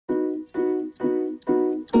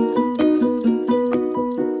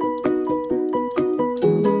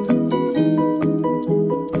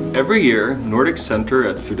Every year, Nordic Centre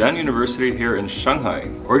at Fudan University here in Shanghai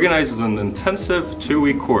organizes an intensive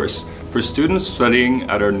 2-week course for students studying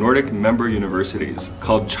at our Nordic member universities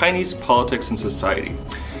called Chinese Politics and Society.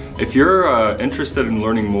 If you're interested in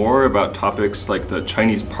learning more about topics like the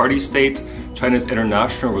Chinese party state, China's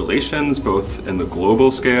international relations both in the global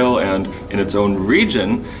scale and in its own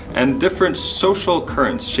region, and different social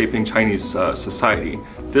currents shaping Chinese society,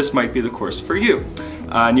 this might be the course for you.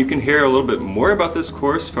 And you can hear a little bit more about this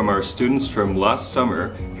course from our students from last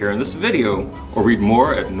summer here in this video, or read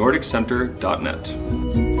more at nordiccentre.net.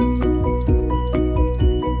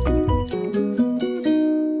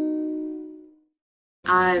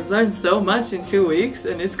 I've learned so much in 2 weeks,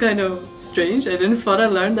 and it's kind of strange. I didn't thought I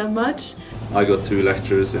learned that much. I got 2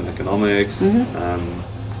 lectures in economics,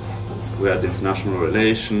 we had international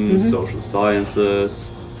relations, social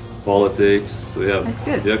sciences, politics, so yeah,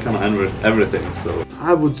 kind of everything. So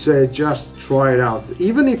I would say just try it out.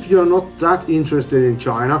 Even if you're not that interested in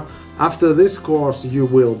China, after this course you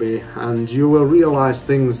will be, and you will realize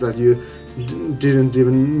things that you didn't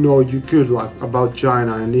even know you could, like about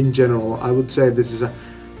China. And in general, I would say this is a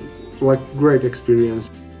great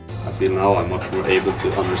experience. I feel now I'm much more able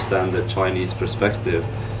to understand the Chinese perspective,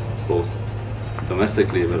 both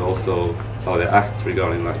domestically but also how they act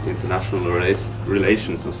regarding like international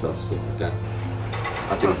relations and stuff. So yeah,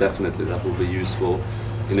 I think definitely that will be useful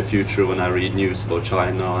in the future when I read news about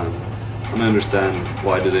China and understand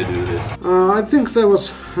why do they do this. I think there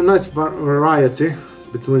was a nice variety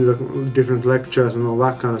between the different lectures and all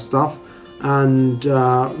that kind of stuff, and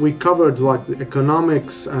we covered like the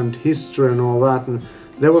economics and history and all that, and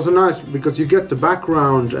there was a nice, because you get the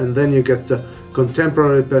background and then you get the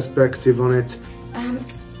contemporary perspective on it.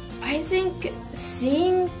 I think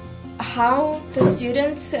seeing how the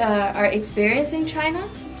students are experiencing China,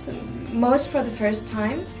 most for the first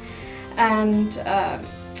time, and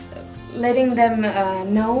letting them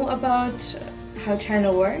know about how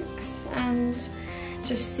China works, and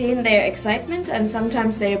just seeing their excitement and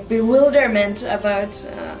sometimes their bewilderment about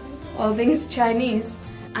all things Chinese.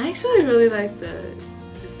 I actually really like the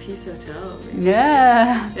Peace Hotel.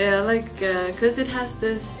 Yeah. Yeah, like because it has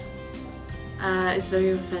this. It's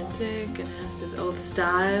very authentic and it has this old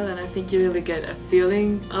style, and I think you really get a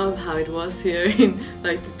feeling of how it was here in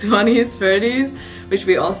like the 20s, 30s, which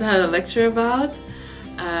we also had a lecture about.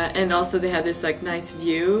 And also they had this like nice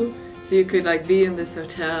view, so you could like be in this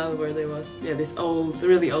hotel where there was this old,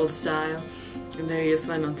 really old style, and there you just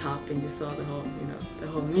went on top and you saw the whole, the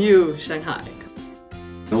whole new Shanghai.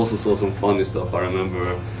 I also saw some funny stuff. I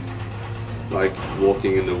remember like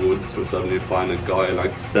walking in the woods and suddenly find a guy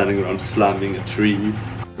like standing around slamming a tree.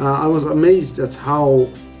 I was amazed at how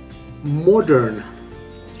modern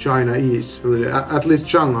China is, really. At least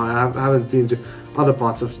Shanghai. I haven't been to other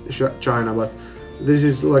parts of China, but this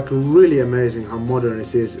is like really amazing how modern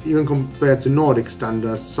it is, even compared to Nordic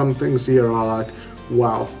standards. Some things here are like,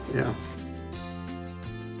 wow, yeah.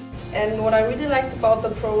 And what I really liked about the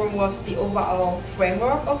program was the overall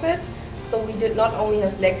framework of it. So we did not only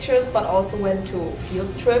have lectures, but also went to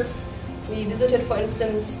field trips. We visited, for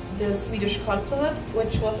instance, the Swedish consulate,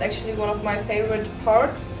 which was actually one of my favorite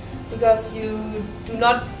parts, because you do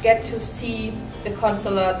not get to see the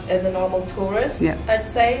consulate as a normal tourist, I'd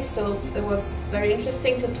say. So it was very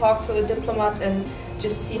interesting to talk to a diplomat and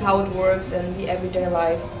just see how it works in the everyday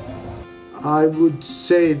life. I would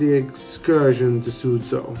say the excursion to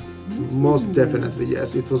Suzhou. Most definitely,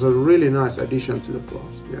 yes. It was a really nice addition to the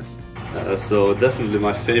course, yes. So definitely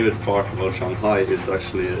my favorite part about Shanghai is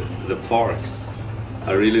actually the parks.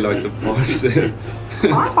 I really like the parks there.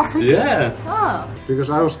 Parks? Yeah. Oh. Because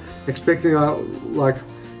I was expecting a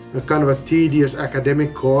kind of a tedious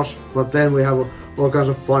academic course, but then we have all kinds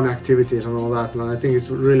of fun activities and all that, and I think it's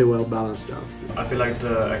really well balanced out. I feel like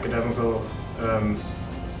the academical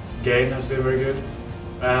game has been very good,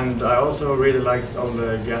 and I also really liked all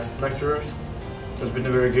the guest lecturers. There's been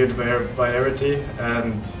a very good variety,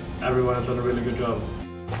 and everyone has done a really good job.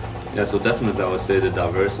 Yeah, so definitely I would say the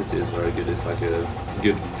diversity is very good. It's like a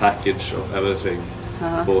good package of everything,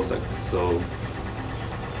 both. So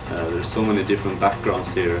there's so many different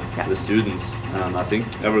backgrounds here, the students, and I think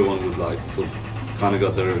everyone would kind of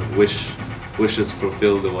got their wishes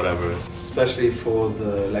fulfilled or whatever. Especially for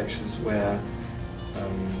the lectures where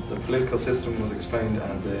the political system was explained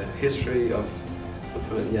and the history of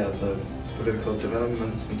the political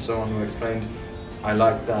developments and so on were explained. I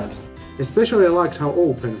liked that. Especially I liked how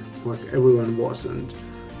open everyone was, and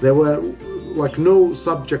there were no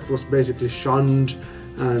subject was basically shunned,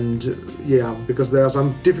 and because there are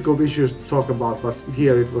some difficult issues to talk about, but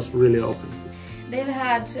here it was really open. They've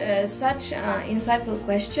had such insightful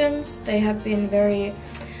questions. They have been very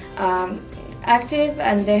active,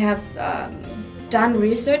 and they have done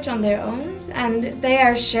research on their own, and they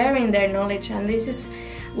are sharing their knowledge, and this is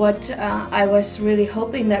what I was really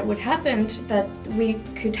hoping that would happen, that we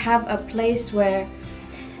could have a place where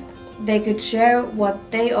they could share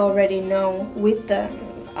what they already know with the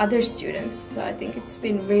other students. So I think it's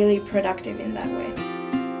been really productive in that way.